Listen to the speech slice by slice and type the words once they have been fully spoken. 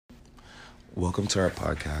Welcome to our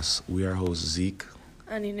podcast. We are hosts Zeke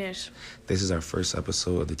and Ines. This is our first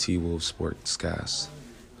episode of the T-Wolves Sportscast.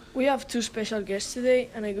 We have two special guests today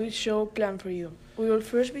and a good show planned for you. We will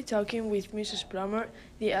first be talking with Mrs. Plummer,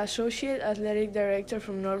 the Associate Athletic Director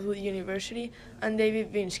from Northwood University, and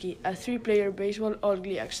David Vinsky, a three-player baseball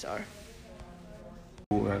All-GLIAC star.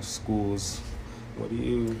 At schools, what do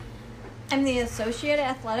you... I'm the Associate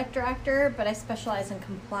Athletic Director, but I specialize in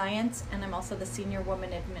compliance, and I'm also the Senior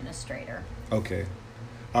Woman Administrator. Okay.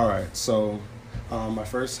 All right. So,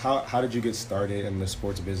 how did you get started in the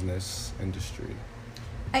sports business industry?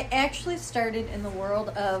 I actually started in the world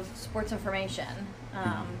of sports information,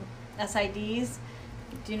 SIDs.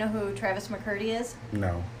 Do you know who Travis McCurdy is?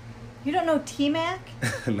 No. You don't know T-Mac?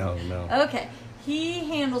 No. Okay. He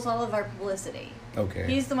handles all of our publicity. Okay.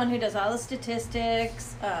 He's the one who does all the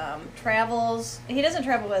statistics, travels. He doesn't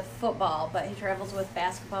travel with football, but he travels with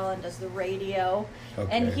basketball and does the radio.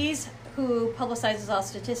 Okay. And he's who publicizes all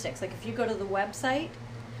statistics. Like if you go to the website,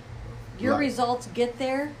 your results get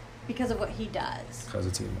there because of what he does. Because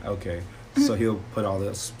of team. Okay. So he'll put all the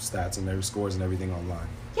stats and their scores and everything online.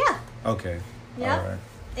 Yeah. Okay. Yeah. All right.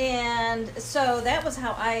 And so that was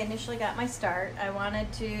how I initially got my start. I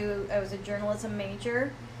was a journalism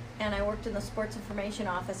major, and I worked in the sports information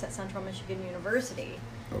office at Central Michigan University.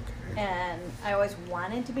 Okay. And I always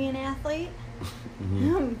wanted to be an athlete,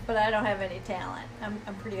 but I don't have any talent.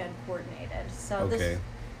 I'm pretty uncoordinated. So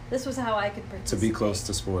this was how I could participate. To be close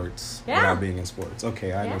to sports Yeah. without being in sports.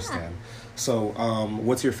 Okay, I understand. So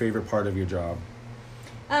what's your favorite part of your job?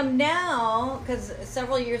 Now, because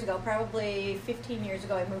several years ago, probably 15 years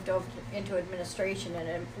ago, I moved over into administration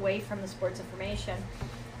and away from the sports information.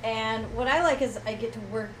 And what I like is I get to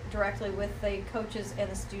work directly with the coaches and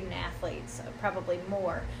the student athletes, probably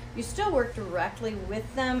more. You still work directly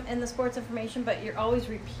with them in the sports information, but you're always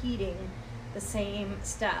repeating the same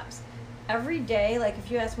steps. Every day, like if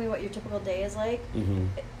you ask me what your typical day is like,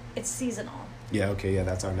 it's seasonal. Yeah, okay,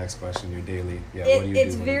 that's our next question, your daily. Yeah, what do you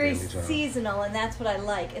it's do very on a daily job? seasonal, and that's what I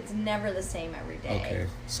like. It's never the same every day. Okay,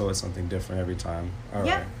 so it's something different every time. All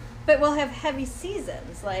Yep. right. But we'll have heavy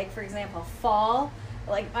seasons, like, for example, fall.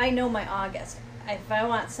 Like, I know my August. If I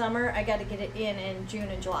want summer, I got to get it in June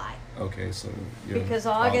and July. Okay, so because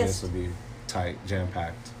August will be tight,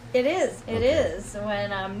 jam-packed. It is. It Okay. is.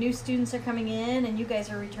 When new students are coming in and you guys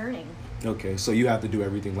are returning. Okay, so you have to do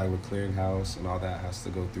everything like with clearinghouse and all that has to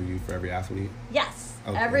go through you for every athlete? Yes.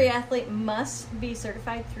 Okay. Every athlete must be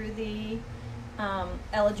certified through the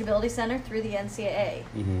eligibility center through the NCAA.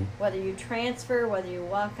 Whether you transfer, whether you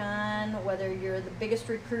walk on, whether you're the biggest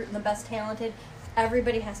recruit and the best talented,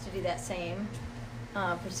 everybody has to do that same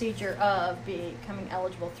procedure of becoming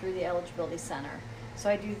eligible through the eligibility center. So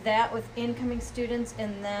I do that with incoming students,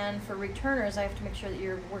 and then for returners, I have to make sure that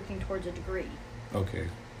you're working towards a degree. Okay.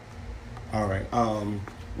 All right.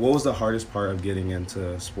 What was the hardest part of getting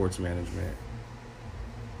into sports management?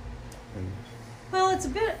 Well, it's a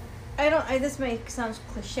bit. This may sound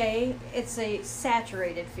cliche. It's a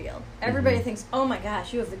saturated field. Everybody thinks, "Oh my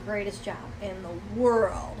gosh, you have the greatest job in the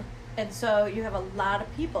world," and so you have a lot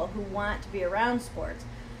of people who want to be around sports.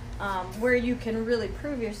 Where you can really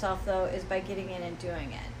prove yourself, though, is by getting in and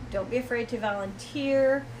doing it. Don't be afraid to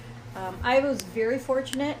volunteer. I was very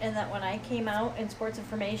fortunate in that when I came out in sports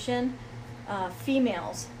information,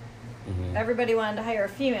 females, everybody wanted to hire a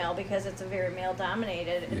female because it's a very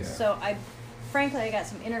male-dominated. And so I got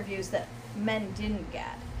some interviews that men didn't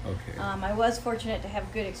get. Okay. I was fortunate to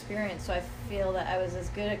have good experience, so I feel that I was as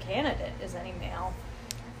good a candidate as any male.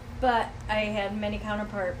 But I had many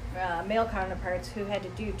male counterparts who had to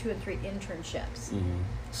do 2 and 3 internships.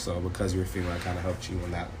 So because you're female, it kind of helped you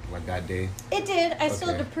on that day? It did. I still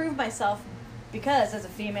had to prove myself because as a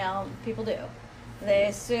female, people do. They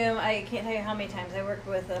assume, I can't tell you how many times I worked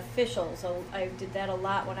with officials. So I did that a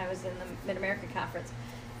lot when I was in the Mid-America Conference.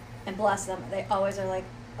 And bless them, they always are like,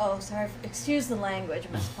 "Oh, sorry, excuse the language,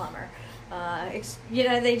 Miss Plummer."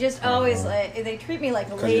 They just always, they treat me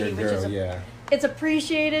like a lady, which is it's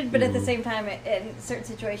appreciated, but at the same time, in certain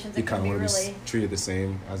situations, it can be really treated the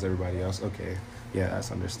same as everybody else. Okay, yeah,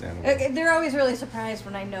 that's understandable. They're always really surprised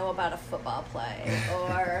when I know about a football play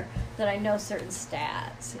or that I know certain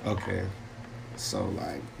stats. Okay, so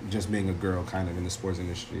like just being a girl, kind of in the sports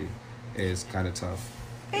industry, is kind of tough.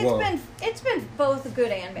 It's been both good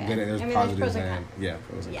and bad. There's positives pros and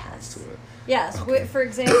cons to it. Yes. Okay. For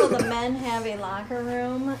example, the men have a locker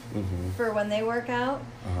room for when they work out.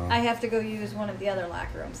 I have to go use one of the other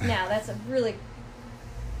locker rooms. Now, that's a really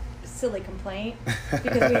silly complaint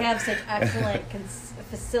because we have such excellent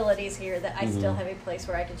facilities here that I still have a place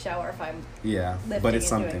where I can shower if I'm lifting but it's and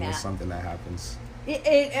something. doing that. It's something that happens.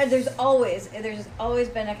 There's always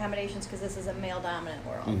been accommodations because this is a male dominant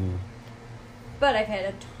world. Mm-hmm. But I've had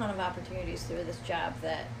a ton of opportunities through this job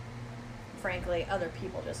that, frankly, other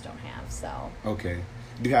people just don't have. So. Okay.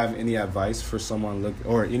 Do you have any advice for someone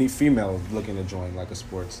or any female looking to join like the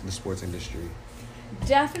sports industry?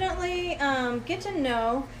 Definitely get to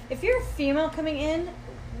know if you're a female coming in.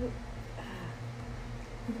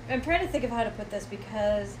 I'm trying to think of how to put this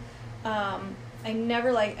because I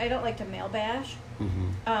don't like to male bash.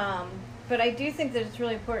 Mm-hmm. But I do think that it's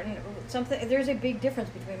really important. There's a big difference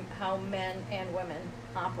between how men and women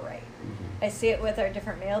operate. Mm-hmm. I see it with our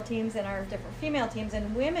different male teams and our different female teams.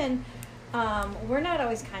 And women, we're not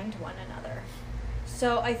always kind to one another.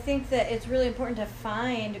 So I think that it's really important to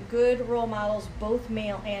find good role models, both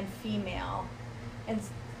male and female, and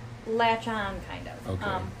latch on, kind of.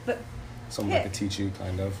 Okay. But someone that could teach you,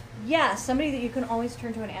 kind of. Yeah, somebody that you can always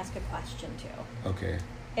turn to and ask a question to. Okay.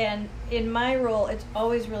 And in my role, it's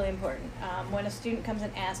always really important. When a student comes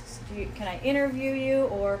and asks, can I interview you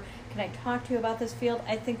or can I talk to you about this field?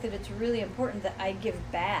 I think that it's really important that I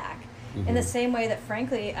give back in the same way that,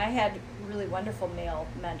 frankly, I had really wonderful male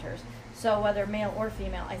mentors. So whether male or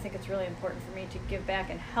female, I think it's really important for me to give back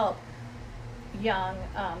and help young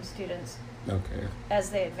students as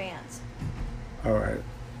they advance. All right.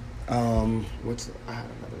 I had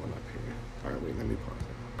another one up here. All right, wait, let me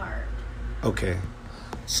pause it. Okay.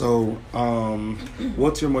 So,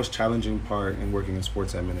 what's your most challenging part in working in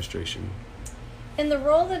sports administration? In the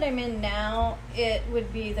role that I'm in now, it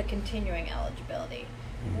would be the continuing eligibility.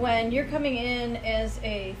 When you're coming in as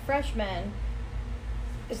a freshman,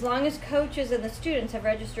 as long as coaches and the students have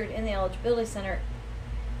registered in the eligibility center,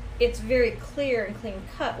 it's very clear and clean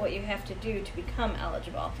cut what you have to do to become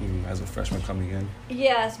eligible. As a freshman coming in?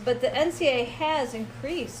 Yes, but the NCAA has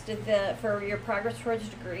increased for your progress towards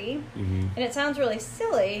degree. Mm-hmm. And it sounds really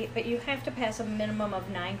silly, but you have to pass a minimum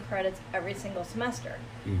of 9 credits every single semester.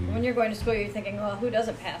 Mm-hmm. When you're going to school, you're thinking, well, who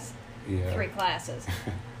doesn't pass 3 classes?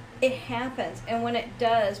 It happens. And when it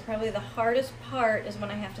does, probably the hardest part is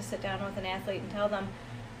when I have to sit down with an athlete and tell them,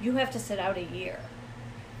 you have to sit out a year.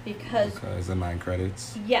 Because the 9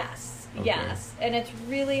 credits? Yes, okay. Yes. And it's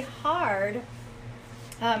really hard.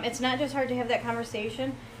 It's not just hard to have that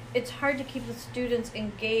conversation. It's hard to keep the students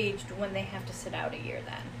engaged when they have to sit out a year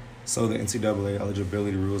then. So the NCAA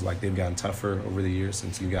eligibility rules, they've gotten tougher over the years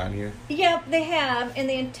since you've gotten here? Yep, they have. And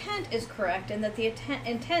the intent is correct. And that the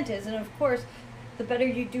intent is, and of course, the better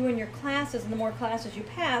you do in your classes and the more classes you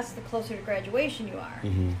pass, the closer to graduation you are.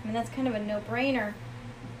 Mm-hmm. I mean, that's kind of a no-brainer.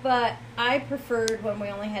 But I preferred when we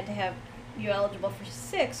only had to have you eligible for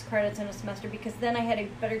 6 credits in a semester because then I had a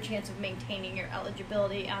better chance of maintaining your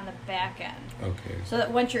eligibility on the back end. Okay. So that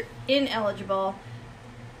once you're ineligible,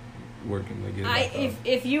 working to get it back up.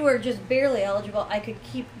 If you were just barely eligible, I could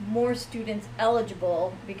keep more students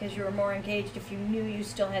eligible because you were more engaged if you knew you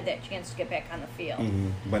still had that chance to get back on the field.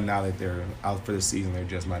 Mm-hmm. But now that they're out for the season, they're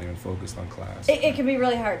just not even focused on class. It can be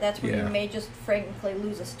really hard. That's when you may just frankly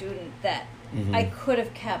lose a student that I could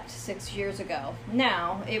have kept 6 years ago.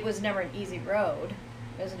 Now, it was never an easy road.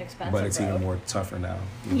 It was an expensive road. But it's even more tougher now.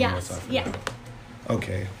 Yes, yeah.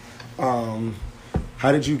 Okay.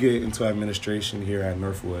 How did you get into administration here at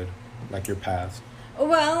Northwood? Your path?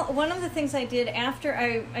 Well, one of the things I did after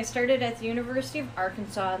I started at the University of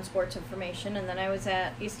Arkansas in sports information, and then I was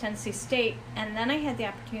at East Tennessee State, and then I had the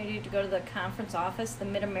opportunity to go to the conference office, the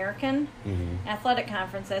Mid-American Athletic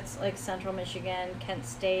Conference. That's like Central Michigan, Kent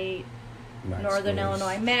State, Northern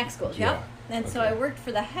Illinois, MAC schools, yep. Yeah. And so I worked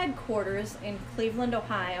for the headquarters in Cleveland,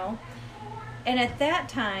 Ohio. And at that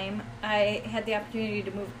time, I had the opportunity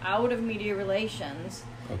to move out of media relations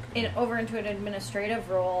over into an administrative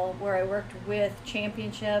role where I worked with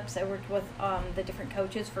championships. I worked with the different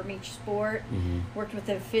coaches from each sport, worked with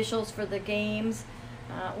the officials for the games,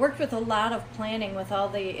 worked with a lot of planning with all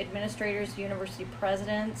the administrators, university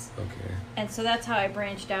presidents. Okay. And so that's how I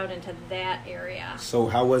branched out into that area. So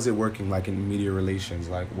how was it working in media relations?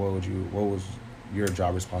 What was your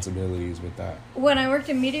job responsibilities with that? When I worked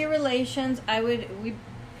in media relations,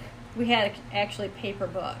 we had actually paper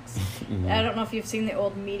books. I don't know if you've seen the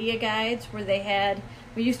old media guides where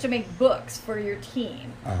we used to make books for your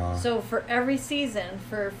team. So for every season,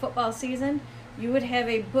 for football season, you would have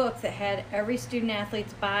a book that had every student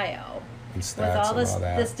athlete's bio and stats with all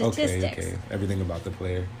that. The statistics. Okay. Everything about the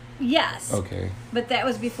player. Yes. Okay. But that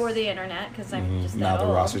was before the internet because I'm just now that the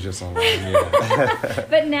old. roster's just online. Yeah.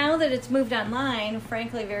 But now that it's moved online,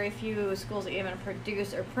 frankly, very few schools even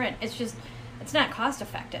produce or print. It's not cost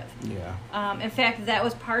effective. Yeah. In fact, that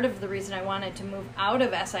was part of the reason I wanted to move out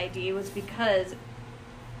of SID was because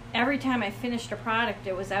every time I finished a product,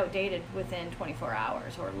 it was outdated within 24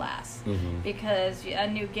 hours or less, because a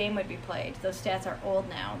new game would be played. Those stats are old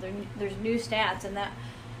now. There's new stats, and that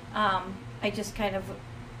I just kind of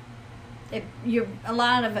a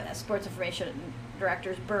lot of sports information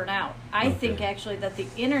directors burn out. I think actually that the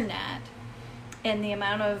internet and the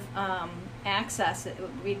amount of access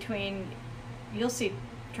between, you'll see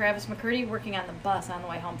Travis McCurdy working on the bus on the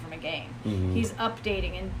way home from a game. He's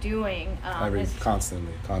updating and doing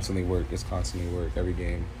constantly work. It's constantly work every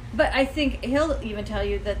game. But I think he'll even tell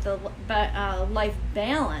you that the life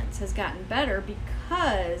balance has gotten better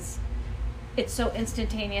because it's so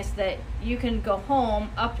instantaneous that you can go home,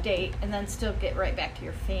 update, and then still get right back to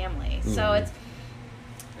your family. So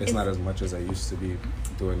it's not as much as I used to be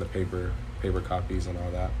doing the paper copies and all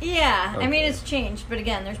that. Yeah, I mean, it's changed, but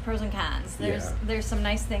again, there's pros and cons. There's some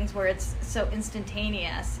nice things where it's so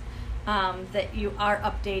instantaneous that you are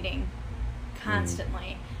updating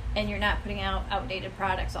constantly, and you're not putting out outdated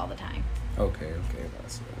products all the time. Okay,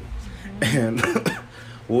 that's right. And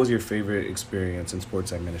what was your favorite experience in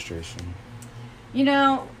sports administration? You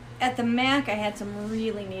know, at the MAC, I had some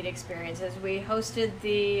really neat experiences. We hosted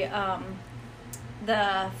the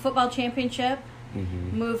football championship,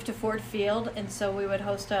 moved to Ford Field, and so we would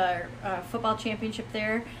host our football championship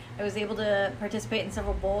there. I was able to participate in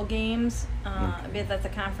several bowl games that the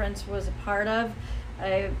conference was a part of.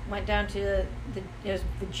 I went down to the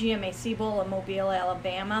GMAC Bowl in Mobile,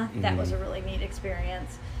 Alabama. That was a really neat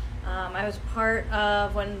experience. I was part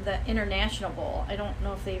of the International Bowl. I don't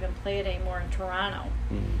know if they even play it anymore in Toronto.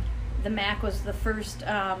 The MAC was the first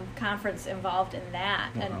conference involved in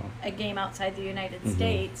that, and a game outside the United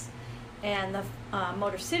States, and the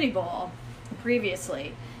Motor City Bowl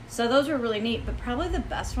previously. So those were really neat, but probably the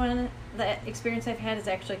best the experience I've had is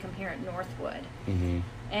actually come here at Northwood.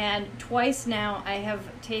 And twice now I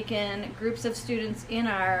have taken groups of students in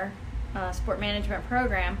our sport management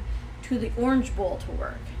program to the Orange Bowl to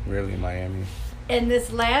work. Really, Miami? And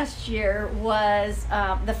this last year was,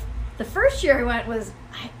 the first year I went was,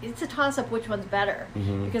 it's a toss-up which one's better.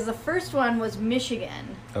 Because the first one was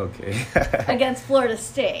Michigan against Florida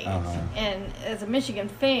State. And as a Michigan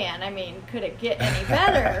fan, I mean, could it get any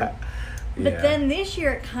better? But then this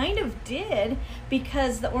year it kind of did,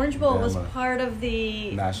 because the Orange Bowl was part of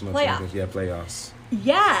the national playoffs.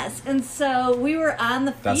 Yes, and so we were on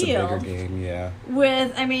the field. That's a bigger game, yeah.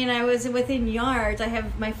 I was within yards. I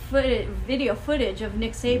have my video footage of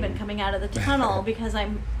Nick Saban coming out of the tunnel because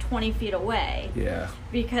I'm 20 feet away. Yeah.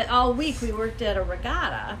 Because all week we worked at a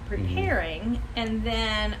regatta preparing, and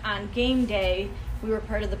then on game day we were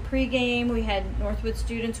part of the pregame. We had Northwood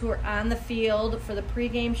students who were on the field for the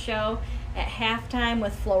pregame show. At halftime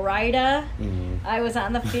with Florida, I was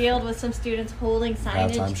on the field with some students holding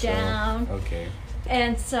signage down. Okay.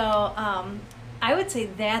 And so I would say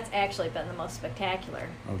that's actually been the most spectacular.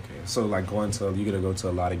 Okay. So like you get to go to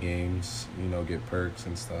a lot of games, get perks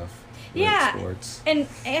and stuff. Yeah. Sports. And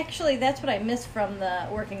actually that's what I miss from the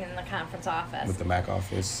working in the conference office. With the MAC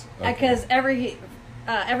office? Because every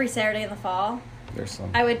Saturday in the fall,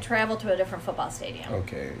 I would travel to a different football stadium.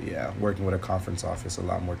 Okay, yeah. Working with a conference office, a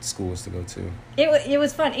lot more schools to go to. It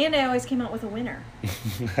was fun, and I always came out with a winner.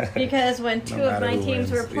 Because when two of my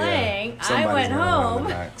teams were playing, I went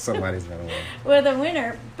home somebody's going to win. With a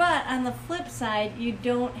winner. But on the flip side, you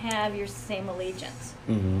don't have your same allegiance.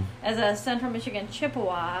 As a Central Michigan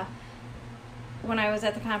Chippewa, when I was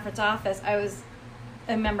at the conference office, I was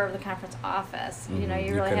a member of the conference office. You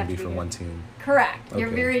really have to be from one team. Correct. Okay. You're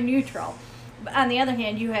very neutral. But on the other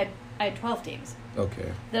hand, I had 12 teams.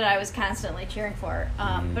 Okay. That I was constantly cheering for.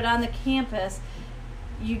 But on the campus,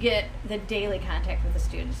 you get the daily contact with the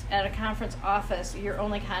students. At a conference office, your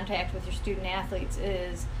only contact with your student athletes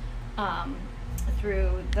is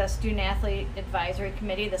through the Student Athlete Advisory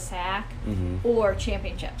Committee, the SAC, or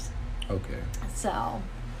championships. Okay. So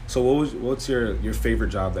what's your favorite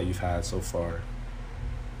job that you've had so far?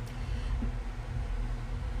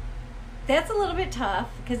 That's a little bit tough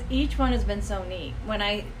because each one has been so neat. When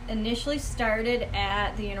I initially started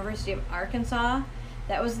at the University of Arkansas,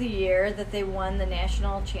 that was the year that they won the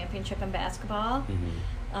national championship in basketball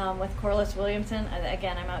with Corliss Williamson.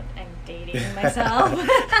 Again, I'm dating myself.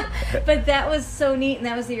 But that was so neat, and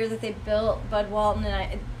that was the year that they built Bud Walton,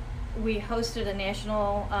 and we hosted a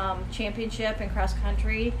national championship in cross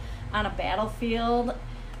country on a battlefield.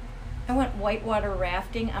 I went whitewater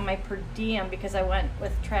rafting on my per diem because I went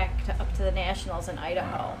with track up to the nationals in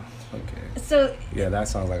Idaho. Okay. So yeah, that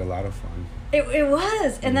sounds like a lot of fun. It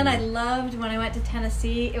was, and then I loved when I went to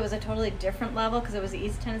Tennessee. It was a totally different level because it was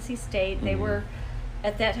East Tennessee State. They were,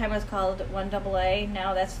 at that time, it was called 1AA.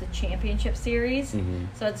 Now that's the championship series.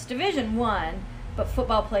 So it's Division I, but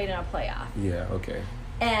football played in a playoff. Yeah, okay.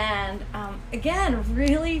 And again,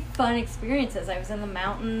 really fun experiences. I was in the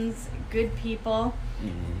mountains, good people,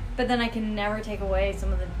 but then I can never take away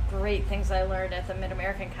some of the great things I learned at the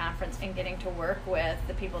Mid-American Conference and getting to work with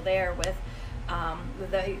the people there.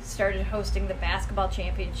 They started hosting the basketball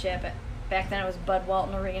championship. Back then it was Bud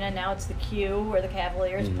Walton Arena. Now it's the Q where the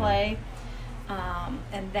Cavaliers play,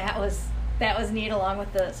 and that was neat, along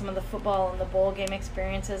with some of the football and the bowl game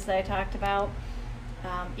experiences that I talked about.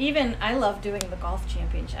 Even I love doing the golf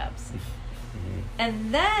championships.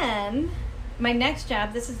 And then my next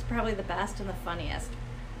job, this is probably the best and the funniest.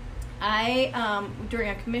 During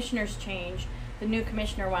a commissioner's change, the new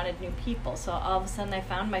commissioner wanted new people. So all of a sudden I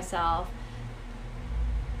found myself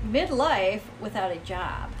midlife without a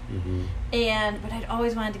job. But I'd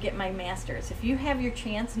always wanted to get my master's. If you have your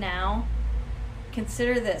chance now,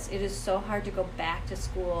 consider this. It is so hard to go back to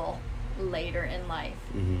school later in life.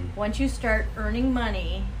 Once you start earning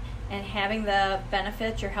money and having the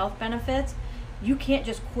benefits, your health benefits, you can't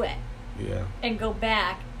just quit and go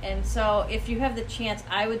back. And so if you have the chance,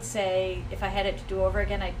 I would say if I had it to do over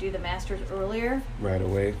again, I'd do the master's earlier. Right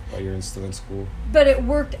away while you're still in school. But it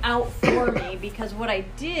worked out for me because what I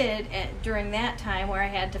did during that time where I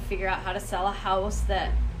had to figure out how to sell a house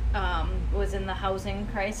that was in the housing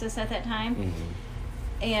crisis at that time,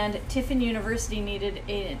 and Tiffin University needed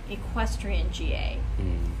an equestrian GA.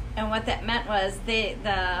 And what that meant was the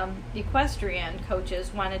equestrian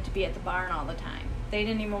coaches wanted to be at the barn all the time. They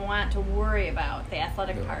didn't even want to worry about the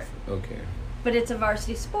athletic part. Okay. But it's a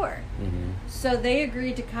varsity sport. So they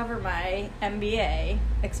agreed to cover my MBA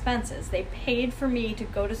expenses. They paid for me to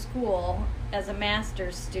go to school as a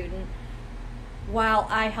master's student while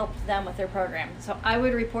I helped them with their program. So I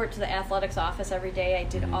would report to the athletics office every day. I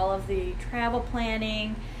did all of the travel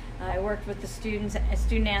planning. I worked with the student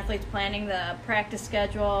athletes, planning the practice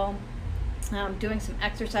schedule, doing some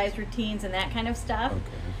exercise routines and that kind of stuff. Okay.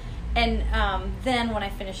 And then when I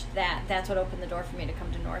finished that, that's what opened the door for me to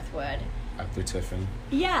come to Northwood. After Tiffin?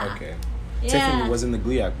 Yeah. Okay. Yeah. Tiffin was in the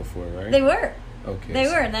GLIAC before, right? They were. Okay. They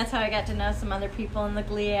were, and that's how I got to know some other people in the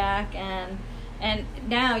GLIAC. And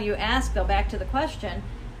now you ask, go back to the question,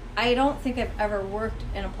 I don't think I've ever worked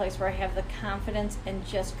in a place where I have the confidence and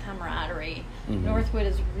just camaraderie. Northwood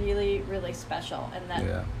is really, really special, and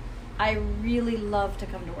that I really love to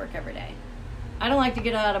come to work every day. I don't like to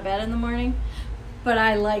get out of bed in the morning, but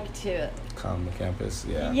I like to come to campus.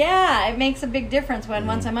 Yeah, it makes a big difference when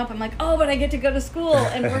once I'm up, I'm like, oh, but I get to go to school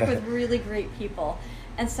and work with really great people.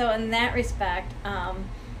 And so in that respect,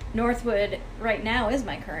 Northwood right now is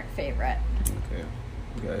my current favorite. Okay.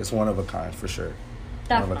 Yeah, it's one of a kind for sure.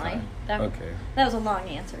 Definitely. Okay. That was a long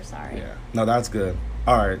answer, sorry. Yeah. No, that's good.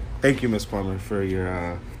 All right. Thank you, Ms. Plummer, for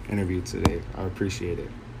your interview today. I appreciate it.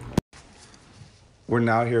 We're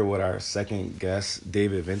now here with our second guest,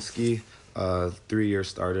 David Vinsky, 3-year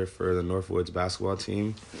starter for the Northwoods basketball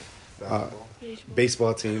team.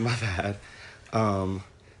 Baseball team, my bad.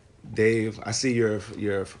 Dave, I see you're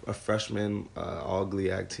a freshman, all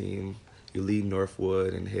GLIAC team. You lead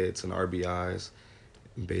Northwood in hits and RBIs,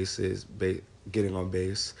 and bases, getting on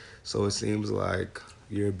base. So it seems like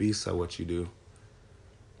you're a beast at what you do.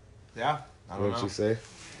 Yeah, I don't know. What you say?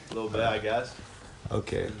 A little bit, I guess.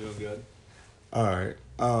 Okay. I'm doing good. All right.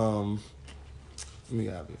 Let me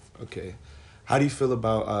have it. Okay. How do you feel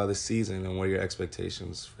about the season, and what are your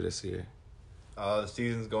expectations for this year? The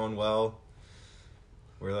season's going well.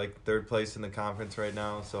 We're like third place in the conference right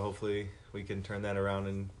now, so hopefully we can turn that around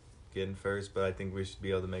and get in first. But I think we should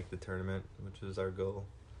be able to make the tournament, which is our goal.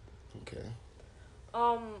 Okay.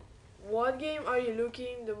 What game are you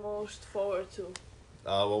looking the most forward to?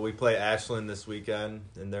 Well, we play Ashland this weekend,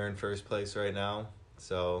 and they're in first place right now.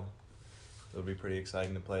 So it'll be pretty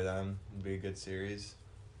exciting to play them. It'll be a good series.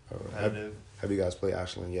 Have you guys played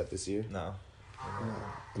Ashland yet this year? No.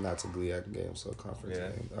 And that's a GLIAC game, so a conference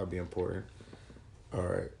game. That'll be important. All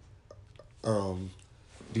right.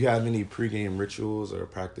 Do you have any pregame rituals or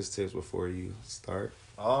practice tips before you start?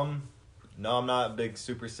 No, I'm not a big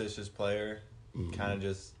superstitious player. Kind of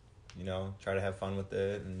just, try to have fun with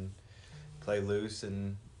it and play loose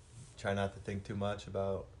and try not to think too much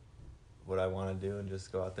about what I want to do and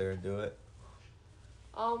just go out there and do it.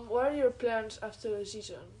 What are your plans after the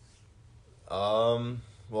season?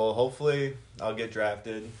 Well, hopefully I'll get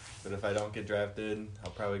drafted, but if I don't get drafted,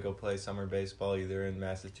 I'll probably go play summer baseball either in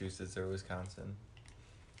Massachusetts or Wisconsin.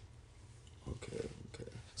 Okay.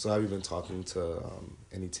 So have you been talking to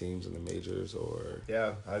any teams in the majors or?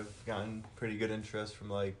 Yeah, I've gotten pretty good interest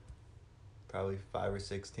from probably 5 or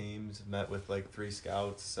 6 teams. I've met with 3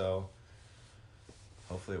 scouts, so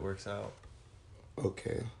hopefully it works out.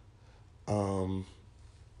 Okay.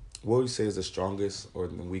 What would you say is the strongest or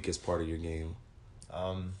the weakest part of your game?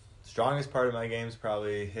 Strongest part of my game is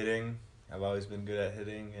probably hitting. I've always been good at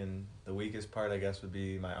hitting, and the weakest part, I guess, would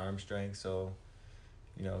be my arm strength. So,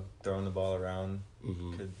 throwing the ball around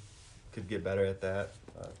could get better at that.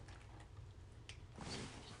 But.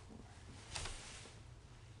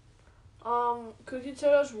 Could you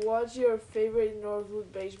tell us what's your favorite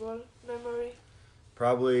Northwood baseball memory?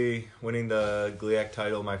 Probably winning the GLIAC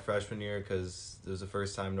title my freshman year, because it was the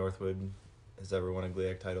first time Northwood has ever won a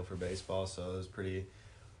GLIAC title for baseball. So it was pretty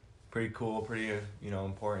cool, pretty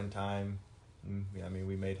important time. I mean,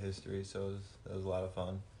 we made history, so that was a lot of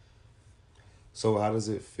fun. So how does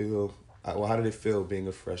it feel? Well, how did it feel being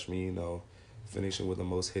a freshman? Finishing with the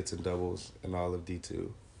most hits and doubles in all of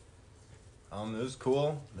D2. It was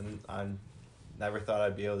cool, and I never thought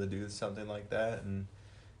I'd be able to do something like that. And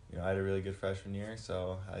I had a really good freshman year,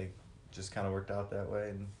 so I just kind of worked out that way.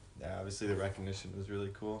 And yeah, obviously the recognition was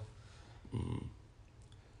really cool. Mm.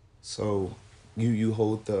 So you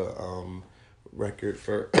hold the record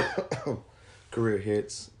for career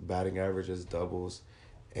hits, batting averages, doubles,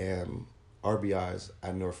 and RBIs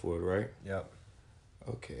at Northwood, right? Yep.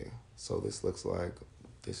 Okay, so this looks like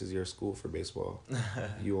this is your school for baseball.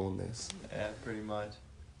 You own this. Yeah, pretty much.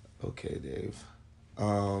 Okay, Dave.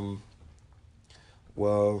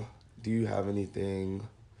 Well, do you have any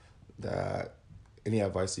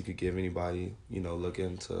advice you could give anybody,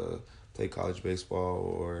 looking to play college baseball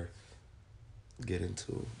or get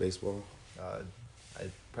into baseball?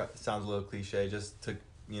 It sounds a little cliche, just to,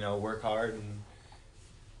 work hard and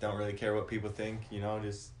don't really care what people think,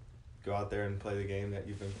 just go out there and play the game that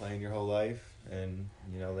you've been playing your whole life, and,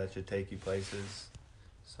 that should take you places,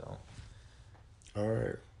 so. All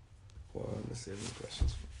right. Well, let's see if any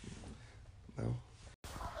questions. No?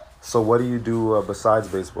 So what do you do besides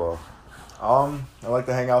baseball? I like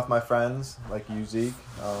to hang out with my friends, like you, Zeke.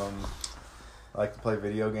 I like to play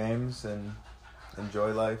video games and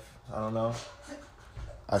enjoy life. I don't know.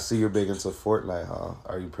 I see you're big into Fortnite, huh?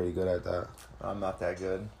 Are you pretty good at that? I'm not that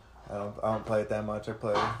good. I don't play it that much. I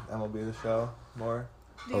play MLB The Show more.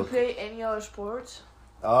 Do you play any other sports?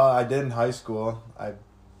 I did in high school. I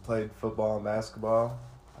played football and basketball.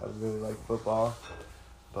 I really like football,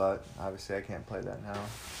 but obviously I can't play that now.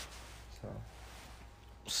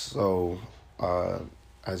 So,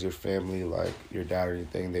 as your family, like your dad or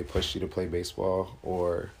anything, they pushed you to play baseball,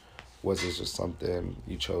 or was this just something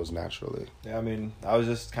you chose naturally? Yeah, I mean, I was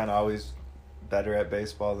just kind of always better at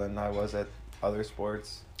baseball than I was at other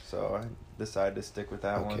sports, so I decided to stick with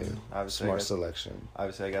that one. Obviously, smart selection.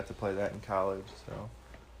 Obviously, I got to play that in college, so.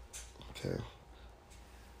 Okay.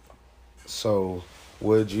 So,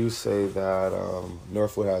 would you say that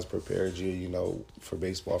Northwood has prepared you, for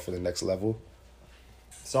baseball for the next level?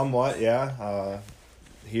 Somewhat, yeah.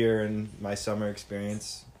 Here in my summer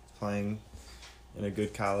experience, playing in a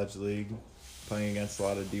good college league, playing against a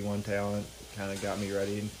lot of D1 talent, kind of got me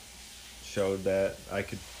ready and showed that I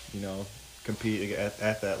could, compete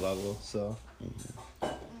at that level. So,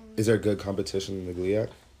 is there good competition in the GLIAC?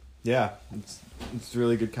 Yeah, it's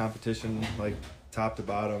really good competition, like top to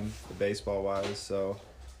bottom, baseball wise. So,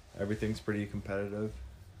 everything's pretty competitive.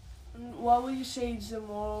 What would you say is the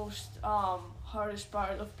most hardest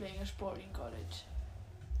part of playing a sport in college?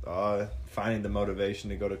 Finding the motivation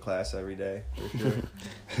to go to class every day, for sure.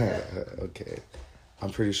 Okay. I'm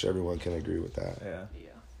pretty sure everyone can agree with that. Yeah.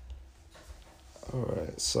 All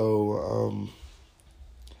right. So,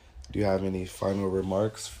 do you have any final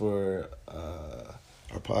remarks for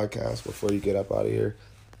our podcast before you get up out of here?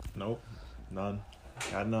 Nope. None.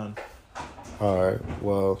 Got none. All right.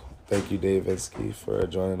 Well, thank you, Dave Vinsky, for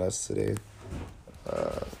joining us today.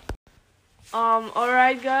 All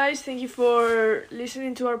right, guys. Thank you for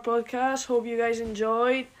listening to our podcast. Hope you guys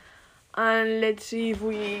enjoyed. And let's see if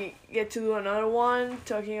we get to do another one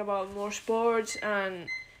talking about more sports and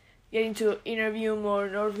getting to interview more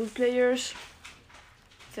Northwood players.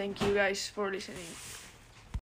 Thank you guys for listening.